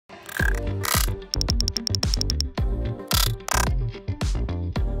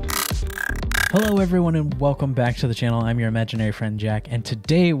Hello everyone and welcome back to the channel. I'm your imaginary friend Jack, and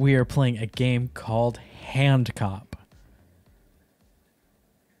today we are playing a game called Handcop.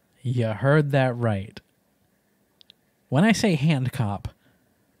 You heard that right. When I say Handcop,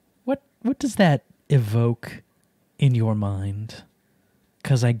 what does that evoke in your mind?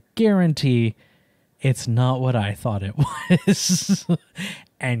 Because I guarantee it's not what I thought it was.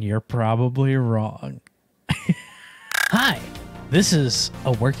 And you're probably wrong. Hi! This is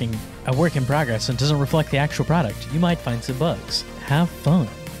a work in progress and doesn't reflect the actual product. You might find some bugs. Have fun.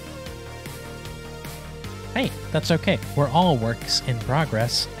 Hey, that's okay. We're all works in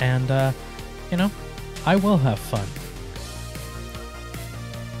progress, and, you know, I will have fun.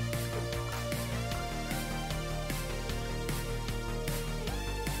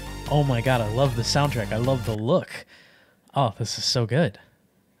 Oh my god, I love the soundtrack. I love the look. Oh, this is so good.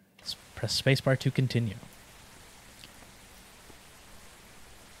 Let's press spacebar to continue.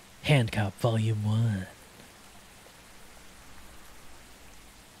 Handcop Volume 1.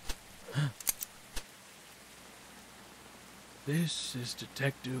 This is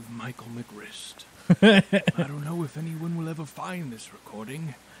Detective Michael McWrist. I don't know if anyone will ever find this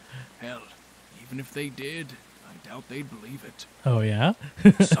recording. Hell, even if they did, I doubt they'd believe it. Oh, yeah?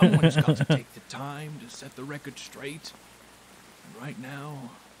 Someone's got to take the time to set the record straight. And right now,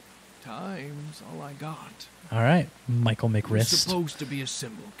 time's all I got. All right, Michael It's McWrist. supposed to be a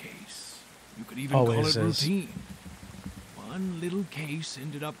simple case. You could even Always call it is. routine. One little case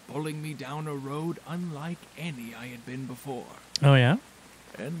ended up pulling me down a road unlike any I had been before. Oh, yeah?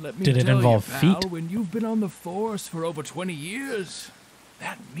 And let me Did it tell involve you, pal, feet? when you've been on the force for over 20 years,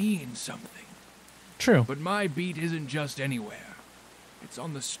 that means something. True. But my beat isn't just anywhere. It's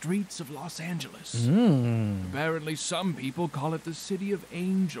on the streets of Los Angeles. Apparently some people call it the City of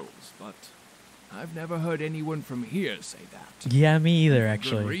Angels, but I've never heard anyone from here say that. Yeah, me either, Good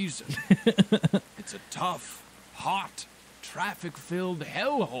actually. reason. It's a tough, hot, traffic-filled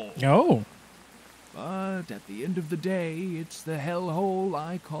hellhole. Oh. But at the end of the day, it's the hellhole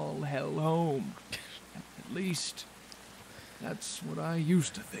I call hell home. At least, that's what I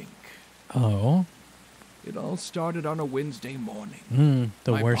used to think. Oh. It all started on a Wednesday morning.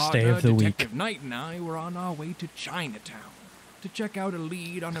 The My worst day partner, of the week. Detective Knight, and I were on our way to Chinatown to check out a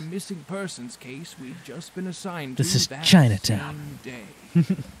lead on a missing persons case we'd just been assigned This to is that Chinatown. same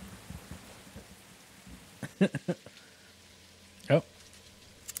day. Oh.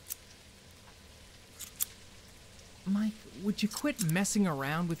 Mike, would you quit messing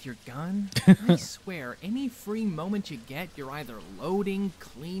around with your gun? I swear, any free moment you get, you're either loading,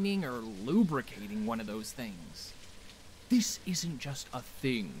 cleaning, or lubricating one of those things. This isn't just a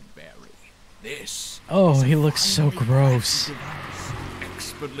thing, Barry. This Oh, is a he looks so finely gross. crafted device,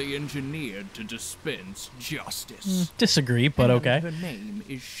 expertly engineered to dispense justice. Disagree, but And okay. her name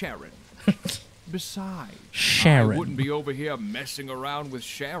is Sharon. Besides, Sharon. I wouldn't be over here messing around with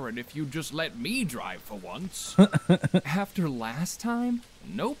Sharon if you'd just let me drive for once. After last time?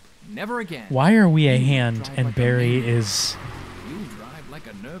 Nope, never again. Why are we a You hand drive and like a Barry man. is... You drive like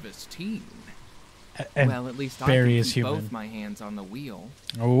a nervous teen. and Well, at least I Barry can is keep human. both my hands on the wheel.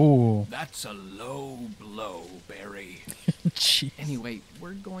 Oh. That's a low blow, Barry. Jeez. Anyway,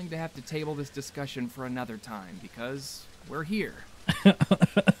 we're going to have to table this discussion for another time because we're here.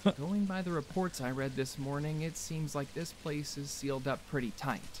 Going by the reports I read this morning, it seems like this place is sealed up pretty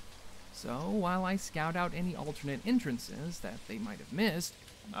tight. So, while I scout out any alternate entrances that they might have missed,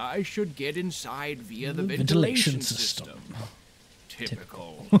 I should get inside via the Ventilation ventilation system. system.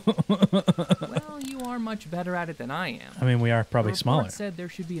 Typical. well, you are much better at it than I am. I mean, we are probably The smaller. report said there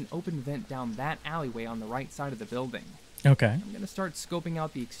should be an open vent down that alleyway on the right side of the building. Okay. I'm gonna start scoping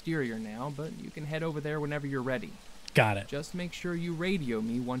out the exterior now, but you can head over there whenever you're ready. Got it. Just make sure you radio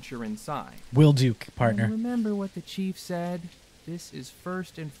me once you're inside. Will do, And partner. remember what the chief said. This is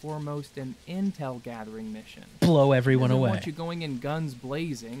first and foremost an intel gathering mission. Blow He everyone doesn't away. want you going in guns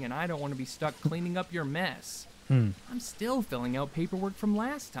blazing, and I don't want to be stuck cleaning up your mess. Hmm. I'm still filling out paperwork from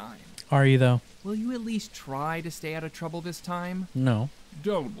last time. Are you, though? Will you at least try to stay out of trouble this time? No.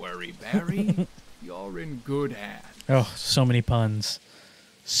 Don't worry, Barry. You're in good hands. Oh, so many puns.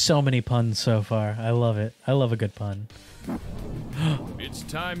 So many puns so far. I love it. I love a good pun. It's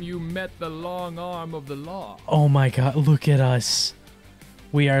time you met the long arm of the law. Oh my god, look at us.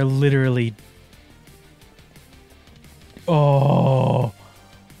 We are literally... Oh.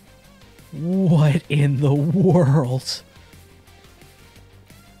 What in the world?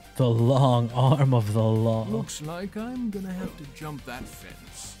 The long arm of the law. Looks like I'm gonna have to jump that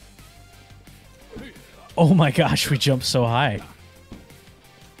fence. Oh my gosh, we jumped so high.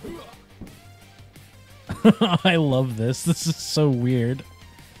 I love this. This is so weird.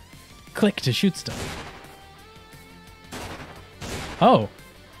 click to shoot stuff. Oh,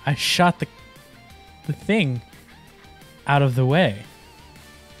 I shot the thing out of the way.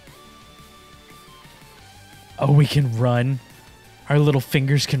 Oh, we can run. Our little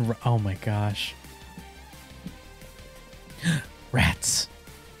fingers can run. Oh my gosh. Rats.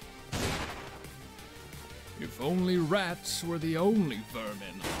 If only rats were the only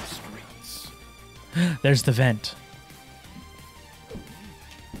vermin on the streets. There's the vent.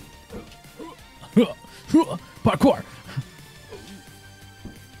 Parkour.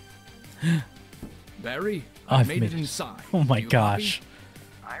 Barry, I've made it inside. Oh my You gosh.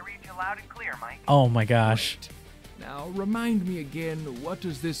 I read you loud and clear, Mike. Oh my gosh. copy? Now remind me again, what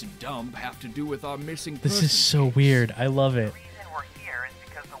does this dump have to do with our missing This person is so case? weird. I love it. The reason we're here is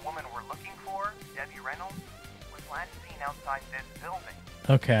because the woman we're looking for, Debbie Reynolds, was last seen outside this building.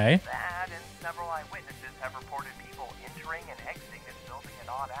 Okay. That and several eyewitnesses have reported people entering and exiting this building at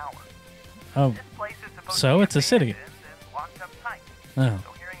odd hours. Oh, This place is supposed So to be it's a city. abandoned and locked up tight. oh,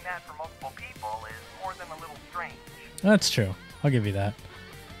 So hearing that from multiple people is more than a little strange. that's true. I'll give you that.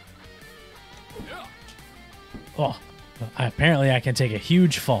 Yeah. Oh, apparently I can take a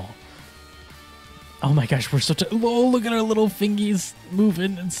huge fall. Oh my gosh, we're such a... Oh, look at our little fingies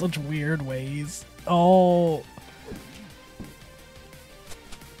moving in such weird ways. Oh.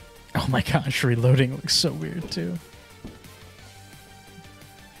 Oh my gosh, reloading looks so weird too.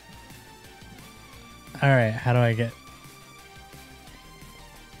 Alright, how do I get...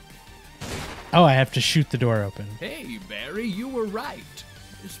 Oh, I have to shoot the door open. Hey, Barry, you were right.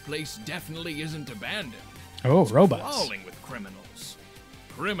 This place definitely isn't abandoned. Oh, It's robots. crawling with criminals.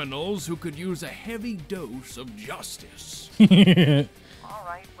 Criminals who could use a heavy dose of justice.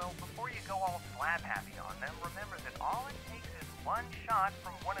 Alright, well, before you go all slab happy on them, remember that all it takes is one shot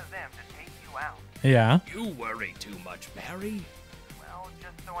from one of them to take you out. Yeah. You worry too much, Barry. Well,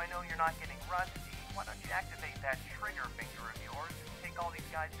 just so I know you're not getting rusty, why don't you activate that trigger finger of yours and take all these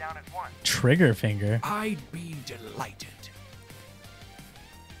guys down at once? Trigger finger. I'd be delighted.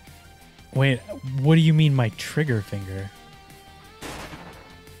 Wait, what do you mean my trigger finger?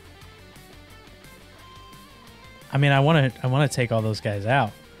 I mean, I want to take all those guys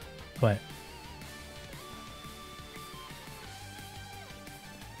out, but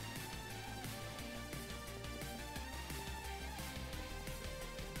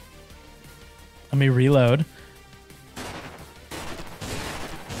let me reload.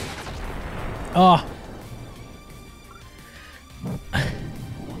 Oh.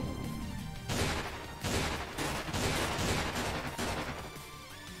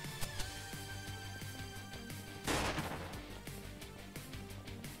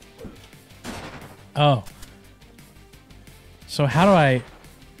 Oh. So how do I...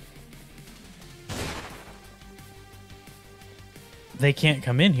 They can't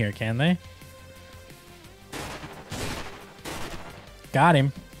come in here, can they? Got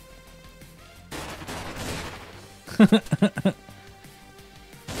him.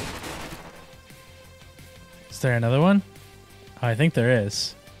 Is there another one? Oh, I think there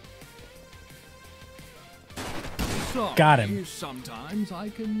is. Sorry, Got him. Sometimes I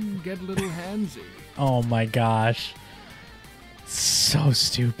can get a little handsy. Oh my gosh. So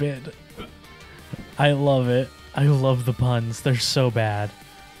stupid. I love it. I love the puns. They're so bad.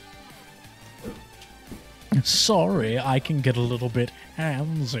 Sorry, I can get a little bit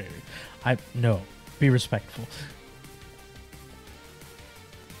handsy. No, be respectful.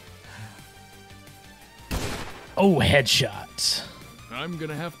 Oh, headshot. I'm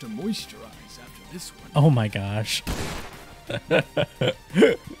gonna have to moisturize after this one. Oh my gosh.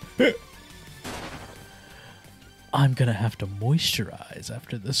 I'm gonna have to moisturize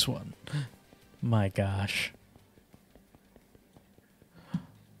after this one. My gosh.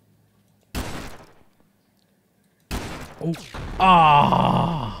 Oh.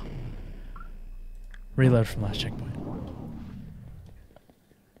 Ah. Reload from last checkpoint.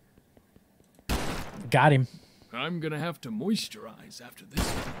 Got him. I'm gonna have to moisturize after this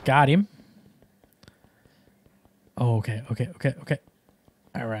one. Got him. Oh, okay.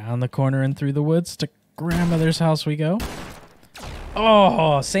 Around the corner and through the woods to grandmother's house we go.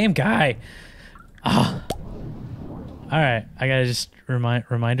 Oh, same guy. Ah. All right, I gotta just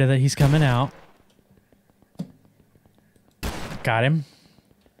reminder that he's coming out. Got him.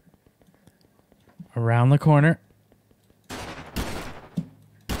 Around the corner.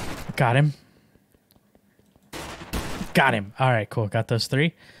 Got him. Got him. All right, cool. Got those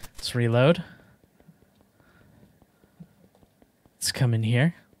three. Let's reload. Let's come in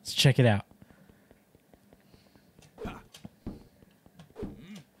here. Let's check it out.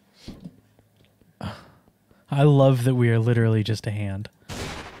 I love that we are literally just a hand.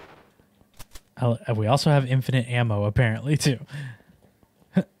 We also have infinite ammo, apparently, too.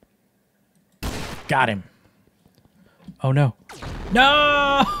 Got him. Oh, no.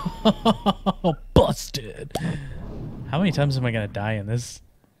 No! Busted. How many times am I going to die in this?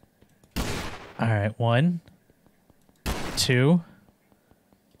 All right, 1, 2.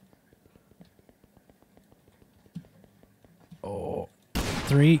 Oh,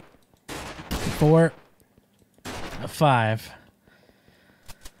 3, 4, 5.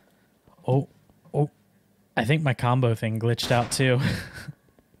 Oh, I think my combo thing glitched out too.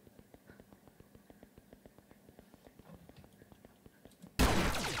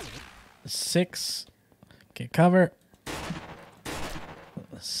 6. Get cover.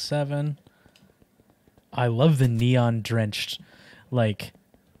 7. I love the neon drenched, like,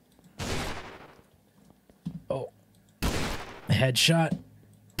 oh, headshot,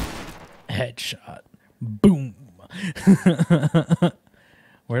 headshot, boom.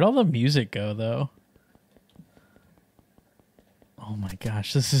 Where'd all the music go, though? Oh my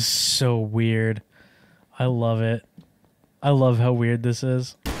gosh, this is so weird. I love it. I love how weird this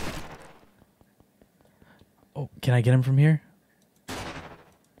is. Oh, can I get him from here?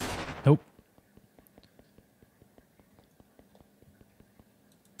 Nope.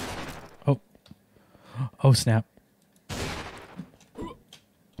 Oh, snap.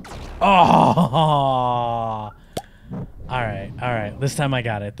 Oh! All right. This time I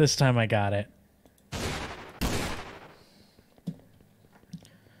got it.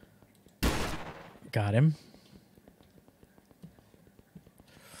 Got him.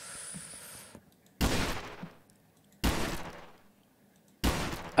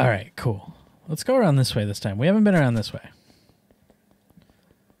 All right, cool. Let's go around this way this time. We haven't been around this way.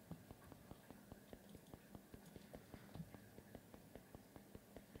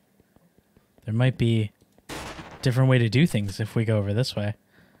 There might be a different way to do things if we go over this way.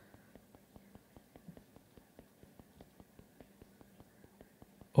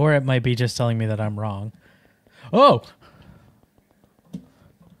 Or it might be just telling me that I'm wrong. Oh!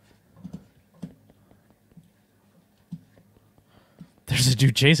 There's a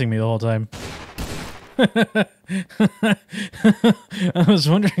dude chasing me the whole time. I was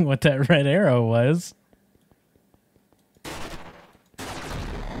wondering what that red arrow was.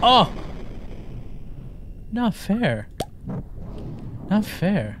 Oh! Not fair. Not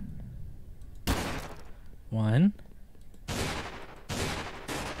fair. 1,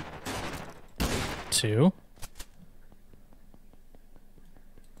 2.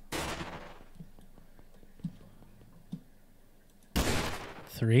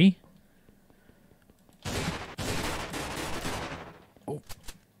 3. Oh.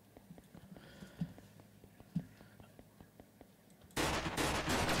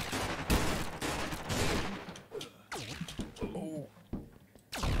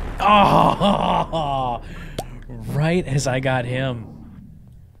 Oh, right as I got him.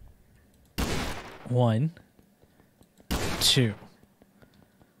 1, 2.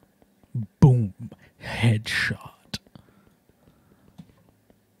 Boom. Headshot.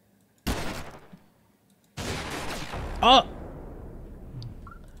 Oh!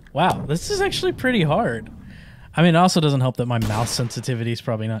 Wow, this is actually pretty hard. I mean, it also doesn't help that my mouse sensitivity is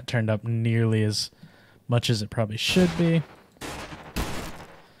probably not turned up nearly as much as it probably should be.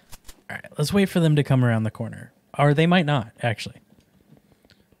 Alright, let's wait for them to come around the corner. Or they might not, actually.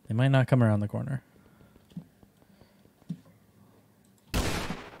 They might not come around the corner.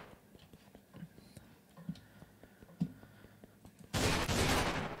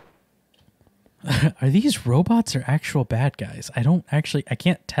 Are these robots or actual bad guys? I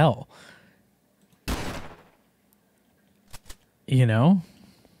can't tell. You know?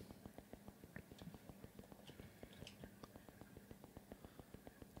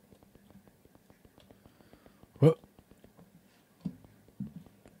 Whoa.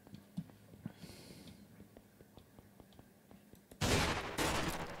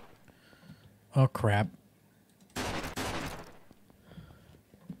 Oh, crap.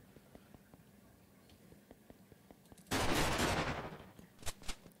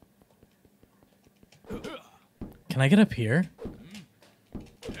 Can I get up here?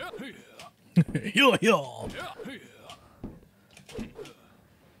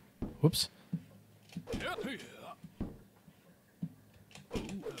 Whoops.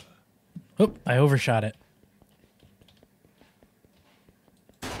 Oh, I overshot it.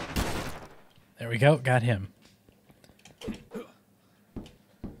 There we go. Got him.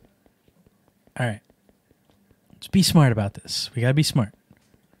 All right. Let's be smart about this. We gotta be smart.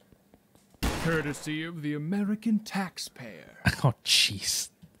 Courtesy of the American taxpayer. Oh, jeez.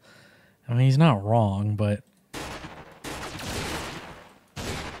 I mean, he's not wrong, but...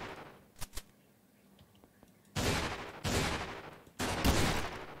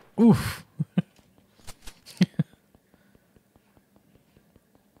 Oof.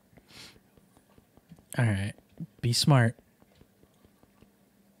 All right. Be smart.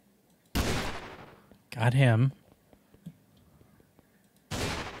 Got him.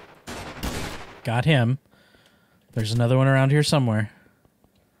 Got him. There's another one around here somewhere.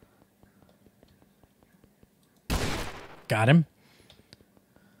 Got him.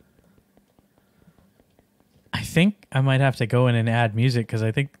 I think I might have to go in and add music because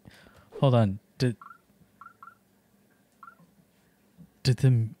I think... Hold on. Did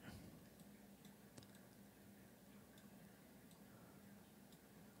the...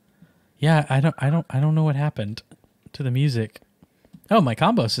 Yeah, I don't know what happened to the music. Oh, my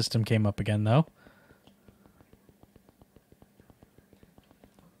combo system came up again though.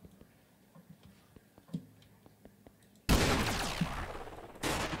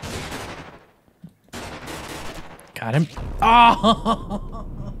 Got him. Oh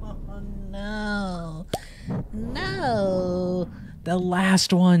no. No. The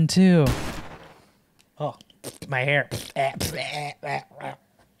last one too. Oh, my hair.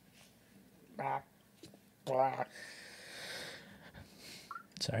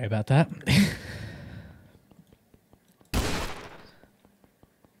 Sorry about that.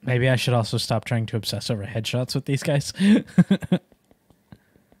 Maybe I should also stop trying to obsess over headshots with these guys.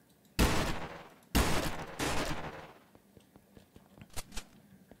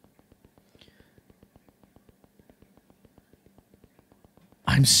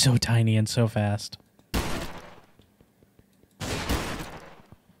 I'm so tiny and so fast.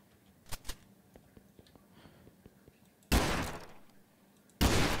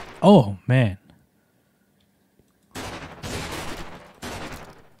 Oh, man. All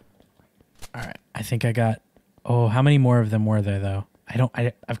right. I think I got... Oh, how many more of them were there, though?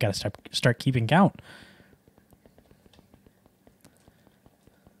 I've got to start keeping count.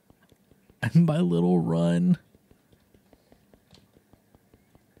 And my little run.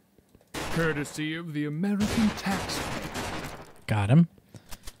 Courtesy of the American taxpayer. Got him.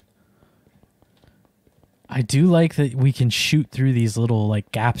 I do like that we can shoot through these little like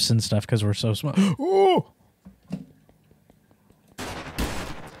gaps and stuff because we're so small. Oh!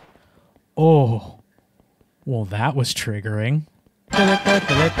 Oh. Well, that was triggering. All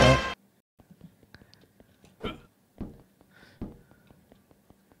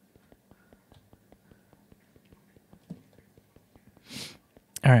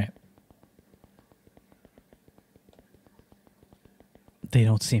right. They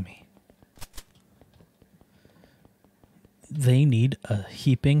don't see me. They need a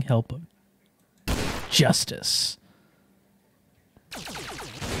heaping help of justice.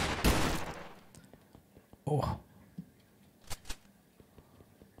 Oh.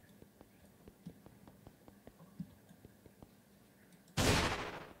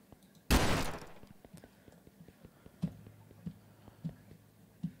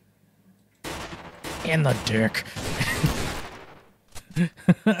 In the dick.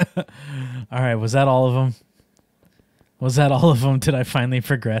 All right, was that all of them? Was that all of them? Did I finally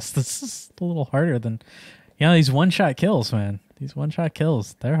progress? This is a little harder than... You know, these one-shot kills, man. These one-shot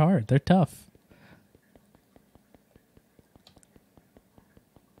kills, they're hard. They're tough.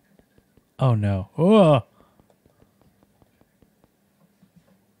 Oh, no. Oh!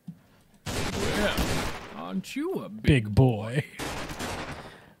 Well, aren't you a Big boy.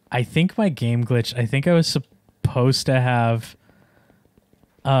 I think my game glitched. I think I was supposed to have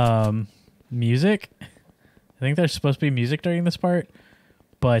music. I think there's supposed to be music during this part,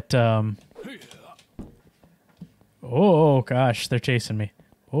 but oh gosh, they're chasing me.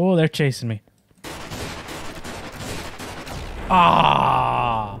 Oh, they're chasing me.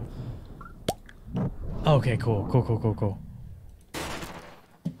 Ah. Okay, cool.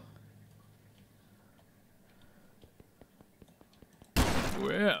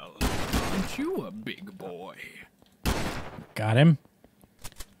 Well, aren't you a big boy? Got him.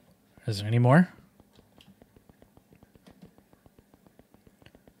 Is there any more?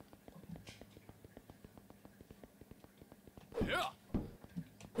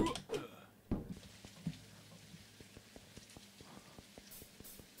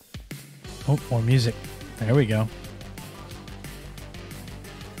 Oh, more music. There we go.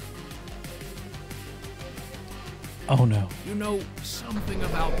 Oh, no. You know, something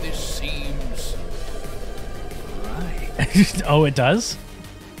about this seems... right. Oh, it does?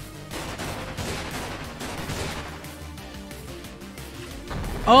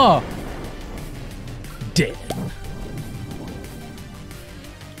 Oh! Dead.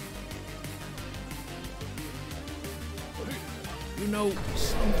 You know,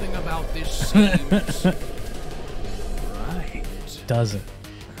 something about this seems... right. Does it?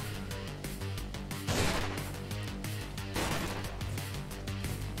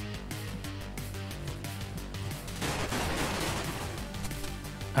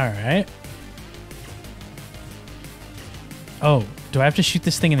 All right. Oh, do I have to shoot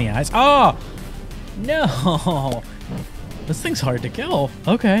this thing in the eyes? Oh, no. This thing's hard to kill.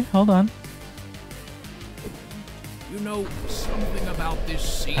 Okay, hold on. You know something about this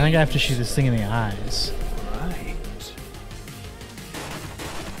scene? I think I have to shoot this thing in the eyes. Right.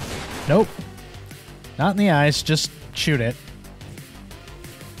 Nope. Not in the eyes, just shoot it.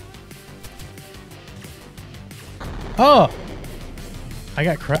 Oh! I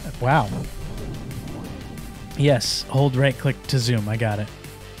got wow. Yes, hold right click to zoom. I got it.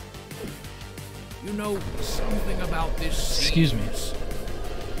 You know something about this scene? Excuse me.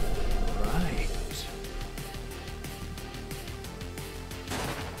 Right.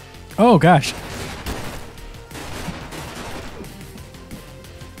 Oh gosh.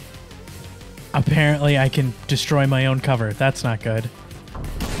 Apparently I can destroy my own cover. That's not good.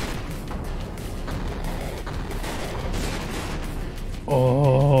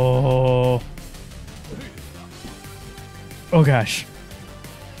 Oh. Oh gosh.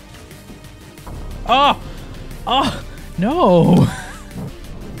 Oh! Oh! No!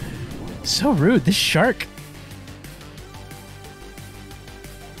 So rude. This shark.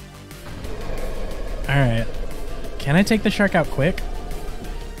 Alright. Can I take the shark out quick?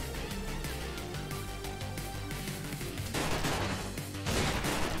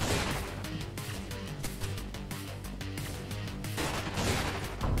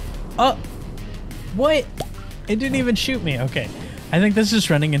 Oh! What? It didn't even shoot me. Okay. I think this is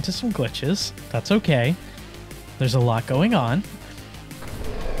running into some glitches. That's okay. There's a lot going on.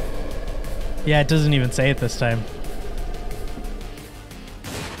 Yeah, it doesn't even say it this time.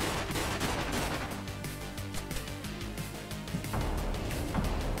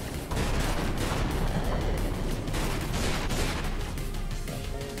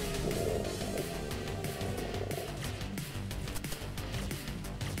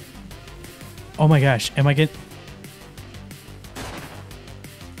 Oh my gosh, am I get...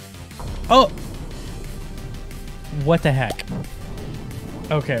 Oh! What the heck?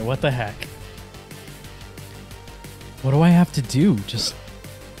 Okay, what the heck? What do I have to do? Just...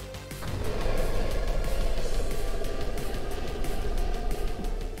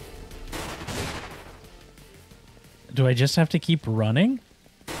 Do I just have to keep running?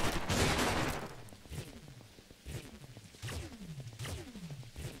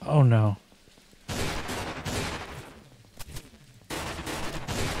 Oh no.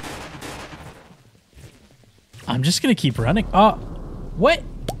 I'm just gonna keep running. Oh, what?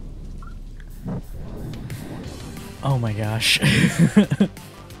 Oh my gosh.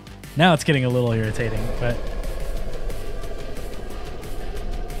 Now it's getting a little irritating, but...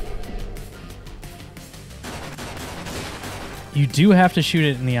 You do have to shoot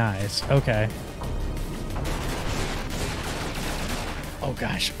it in the eyes. Okay. Oh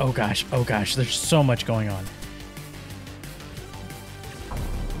gosh, oh gosh, oh gosh. There's so much going on.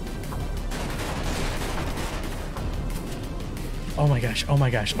 Oh my gosh, oh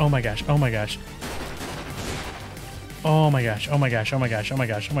my gosh, oh my gosh, oh my gosh. Oh my gosh, oh my gosh, oh my gosh, oh my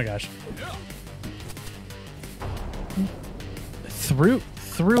gosh, oh my gosh.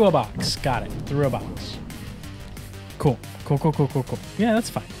 Through a box. Got it. Through a box. Cool. Cool, cool, cool, cool, cool. Yeah, that's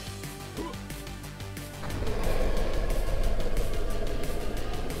fine.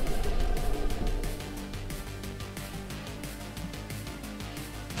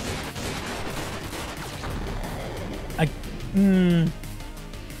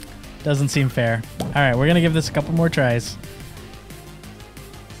 Doesn't seem fair. All right, we're gonna give this a couple more tries.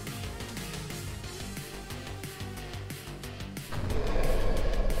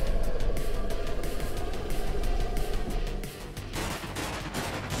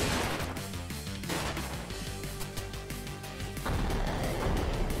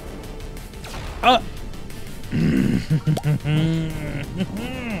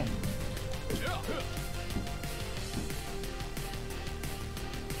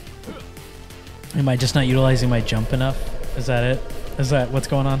 Am I just not utilizing my jump enough? Is that it? Is that what's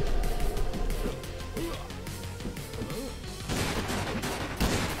going on?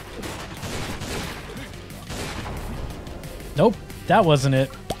 Nope, that wasn't it.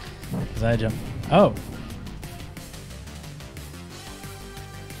 Is that a jump? Oh.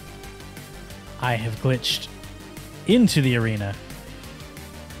 I have glitched into the arena.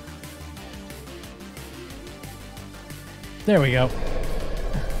 There we go.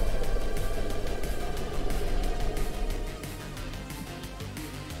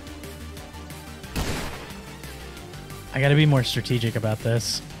 I gotta be more strategic about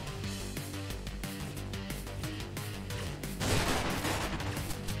this.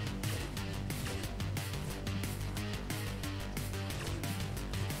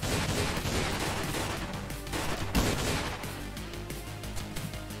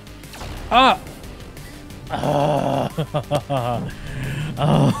 Ah!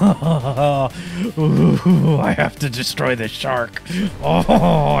 Ooh, I have to destroy this shark.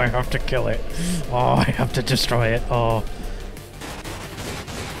 Oh, I have to kill it. Oh, I have to destroy it. Oh.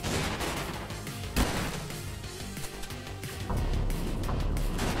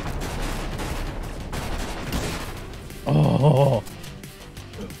 Oh.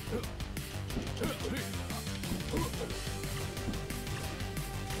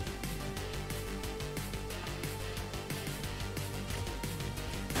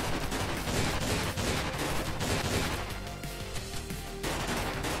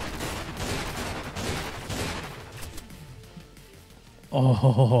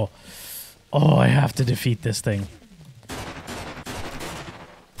 Oh. Oh, I have to defeat this thing.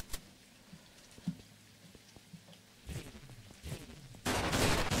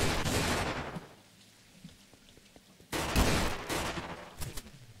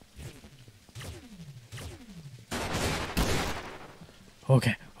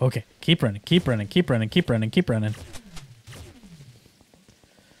 Okay, okay. Keep running, keep running, keep running, keep running, keep running.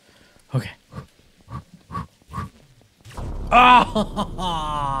 Okay. Ah!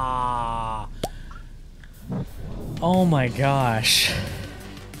 Oh my gosh.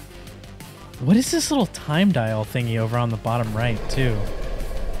 What is this little time dial thingy over on the bottom right, too?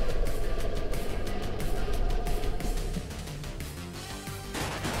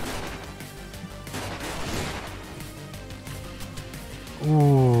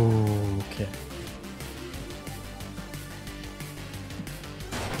 Ooh, okay.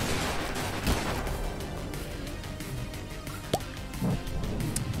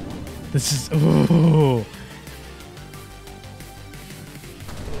 This is... Ooh.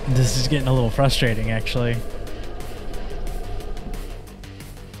 This is getting a little frustrating, actually.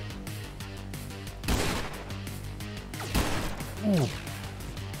 Ooh.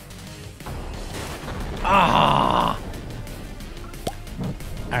 Ah!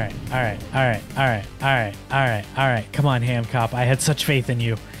 Alright, alright, alright, alright, alright, alright, alright. Come on, handcop. I had such faith in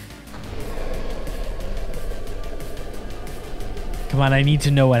you. Come on, I need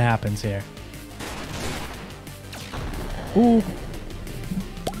to know what happens here. Ooh.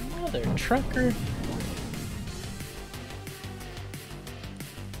 Mother trucker.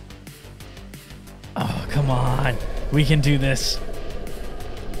 Oh, come on. We can do this.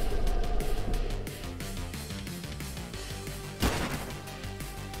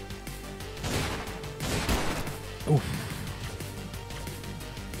 Oof.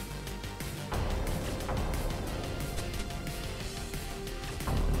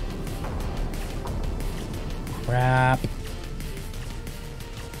 Crap.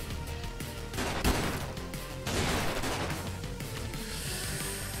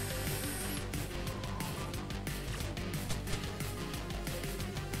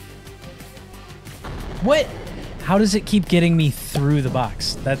 What? How does it keep getting me through the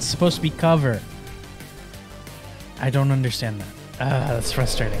box? That's supposed to be cover. I don't understand that. That's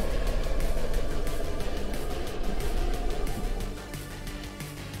frustrating.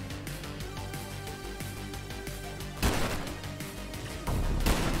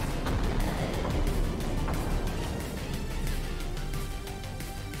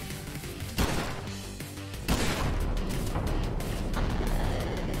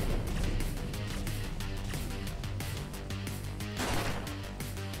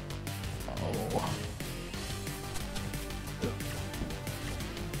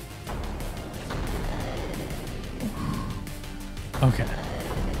 Okay.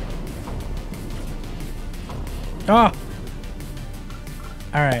 Oh!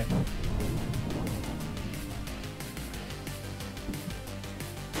 Alright.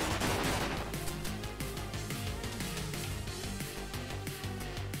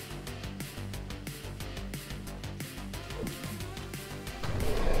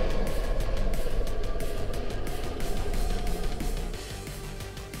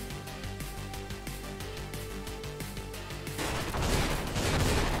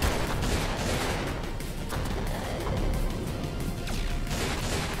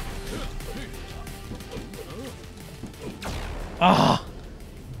 Ah!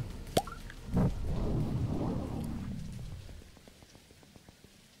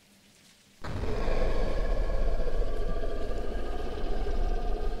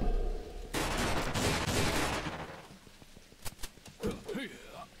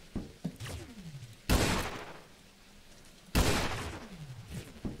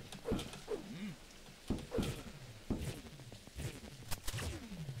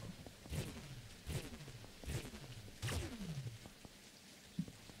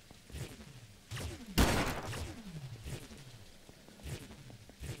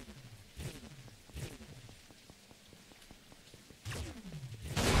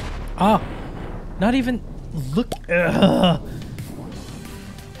 Oh, not even look. Ugh.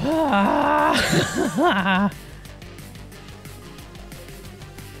 Ah.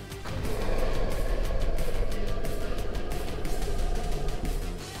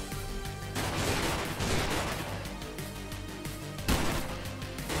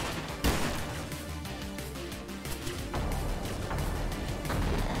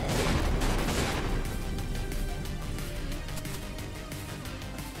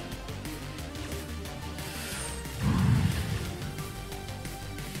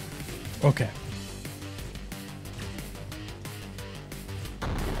 Okay.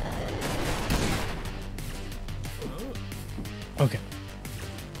 Okay.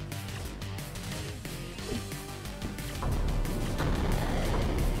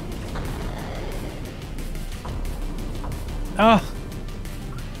 Oh.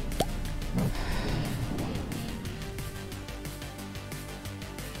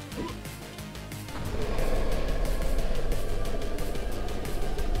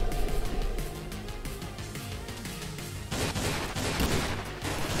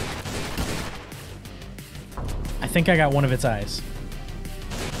 I think I got one of its eyes.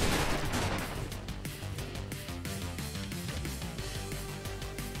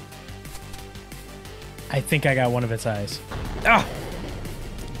 I think I got one of its eyes. Ah!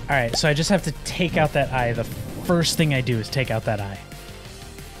 Alright, so I just have to take out that eye. The first thing I do is take out that eye.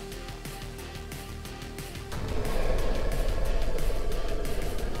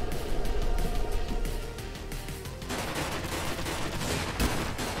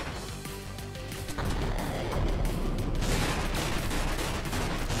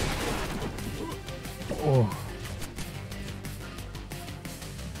 Oh.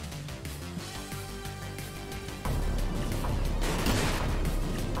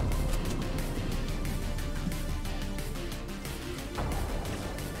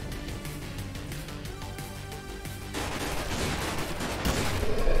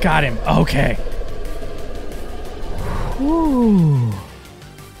 Got him. Okay. Whew.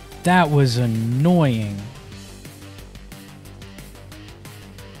 That was annoying.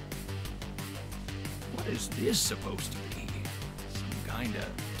 What is this supposed to be? Some kind of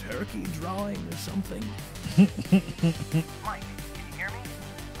turkey drawing or something? Mike, can you hear me?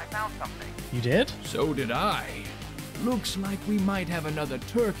 I found something. You did? So did I. Looks like we might have another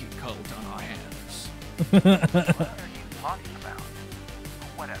turkey cult on our hands. What are you talking about?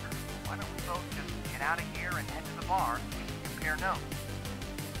 Whatever. Why don't we both just get out of here and head to the bar so we can compare notes?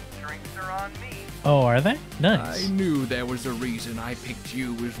 Drinks are on me. Oh, are they? Nice. I knew there was a reason I picked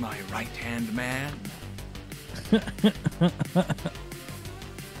you as my right-hand man.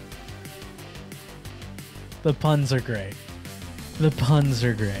 The puns are great. The puns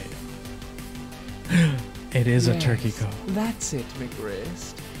are great. It is a turkey coat. That's it,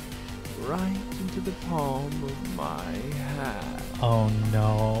 McWrist. Right into the palm of my hand. Oh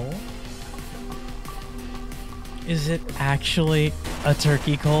no. Is it actually a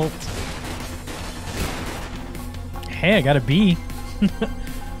turkey cult? Hey, I got a B.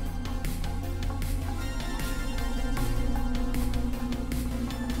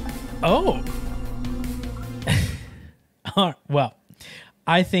 Oh. Well,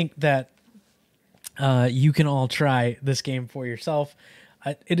 I think that you can all try this game for yourself.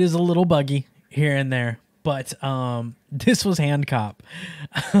 It is a little buggy here and there, but this was handcop.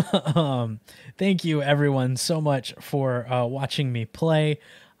 Thank you everyone so much for watching me play.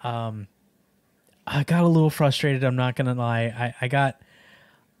 I got a little frustrated, I'm not gonna lie. I got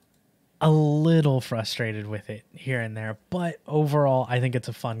a little frustrated with it here and there, but overall I think it's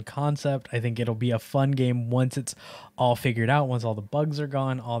a fun concept. I think it'll be a fun game once it's all figured out, once all the bugs are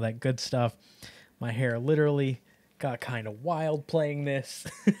gone, all that good stuff. My hair literally got kind of wild playing this.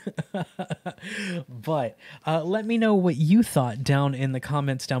 But let me know what you thought down in the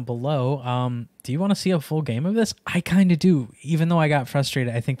comments down below. Do you want to see a full game of this? I kind of do. Even though I got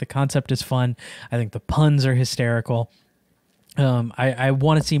frustrated, I think the concept is fun. I think the puns are hysterical. I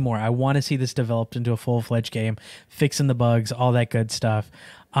want to see more. I want to see this developed into a full-fledged game, fixing the bugs, all that good stuff.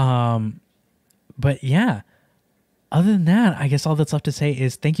 But yeah, other than that, I guess all that's left to say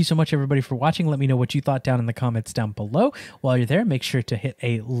is thank you so much, everybody, for watching. Let me know what you thought down in the comments down below. While you're there, make sure to hit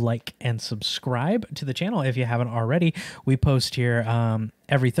a like and subscribe to the channel if you haven't already. We post here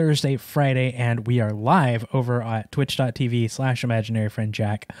every Thursday, Friday, and we are live over at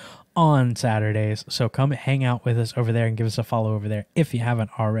twitch.tv/ImaginaryFriendJack on Saturdays. So come hang out with us over there and give us a follow over there if you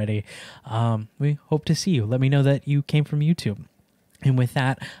haven't already. We hope to see you. Let me know that you came from YouTube. And with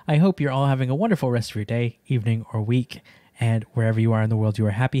that, I hope you're all having a wonderful rest of your day, evening, or week. And wherever you are in the world, you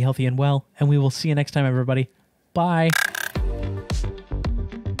are happy, healthy, and well. And we will see you next time, everybody. Bye.